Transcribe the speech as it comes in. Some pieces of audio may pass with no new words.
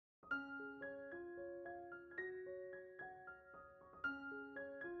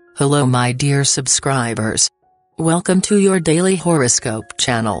Hello my dear subscribers. Welcome to your daily horoscope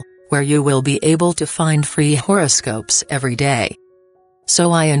channel, where you will be able to find free horoscopes every day.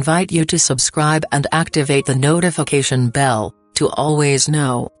 So I invite you to subscribe and activate the notification bell, to always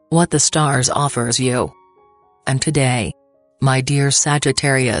know what the stars offers you. And today, my dear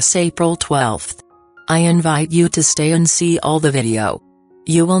Sagittarius April 12th, I invite you to stay and see all the video.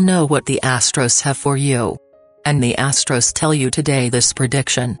 You will know what the Astros have for you. And the Astros tell you today this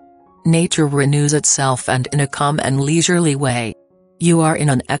prediction. Nature renews itself and in a calm and leisurely way. You are in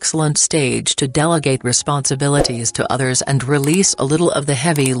an excellent stage to delegate responsibilities to others and release a little of the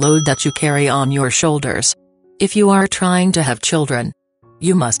heavy load that you carry on your shoulders. If you are trying to have children,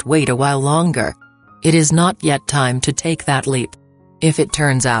 you must wait a while longer. It is not yet time to take that leap. If it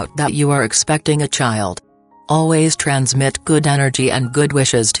turns out that you are expecting a child, always transmit good energy and good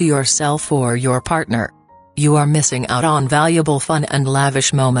wishes to yourself or your partner. You are missing out on valuable fun and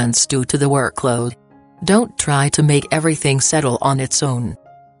lavish moments due to the workload. Don't try to make everything settle on its own.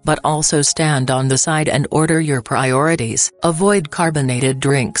 But also stand on the side and order your priorities. Avoid carbonated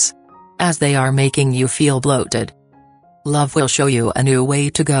drinks, as they are making you feel bloated. Love will show you a new way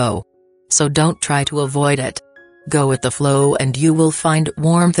to go. So don't try to avoid it. Go with the flow and you will find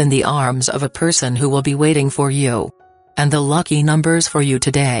warmth in the arms of a person who will be waiting for you. And the lucky numbers for you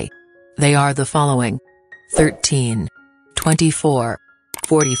today. They are the following: 13, 24,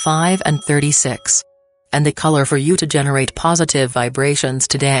 45 and 36. And the color for you to generate positive vibrations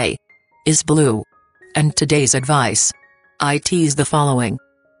today is blue. And today's advice: it is the following.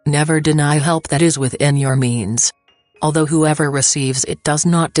 Never deny help that is within your means, although whoever receives it does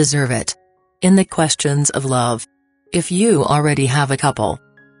not deserve it. In the questions of love, if you already have a couple,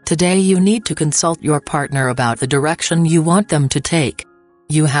 today you need to consult your partner about the direction you want them to take.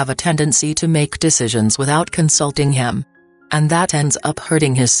 You have a tendency to make decisions without consulting him. And that ends up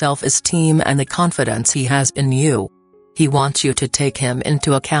hurting his self-esteem and the confidence he has in you. He wants you to take him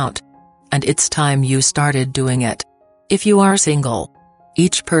into account. And it's time you started doing it. If you are single,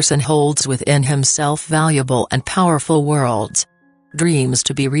 each person holds within himself valuable and powerful worlds. Dreams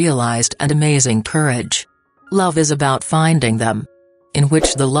to be realized and amazing courage. Love is about finding them, in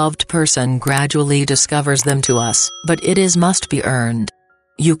which the loved person gradually discovers them to us, but it must be earned.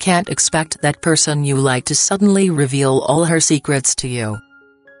 You can't expect that person you like to suddenly reveal all her secrets to you.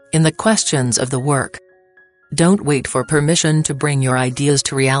 In the questions of the work, don't wait for permission to bring your ideas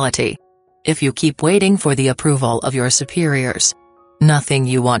to reality. If you keep waiting for the approval of your superiors, nothing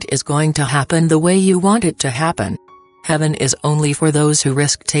you want is going to happen the way you want it to happen. Heaven is only for those who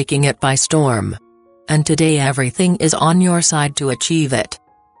risk taking it by storm. And today everything is on your side to achieve it.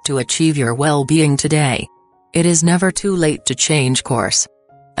 To achieve your well-being today. It is never too late to change course.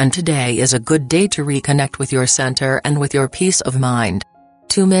 And today is a good day to reconnect with your center and with your peace of mind.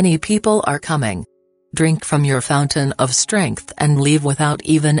 Too many people are coming. Drink from your fountain of strength and leave without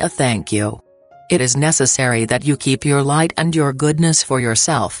even a thank you. It is necessary that you keep your light and your goodness for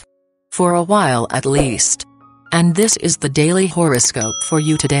yourself. For a while at least. And this is the daily horoscope for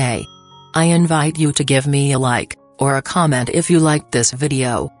you today. I invite you to give me a like, or a comment if you liked this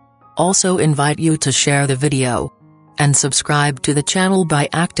video. Also invite you to share the video. And subscribe to the channel by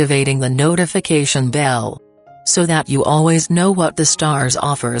activating the notification bell, so that you always know what the stars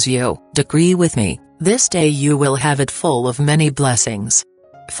offers you. Agree with me, this day you will have it full of many blessings.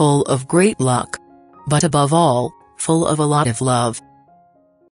 Full of great luck. But above all, full of a lot of love.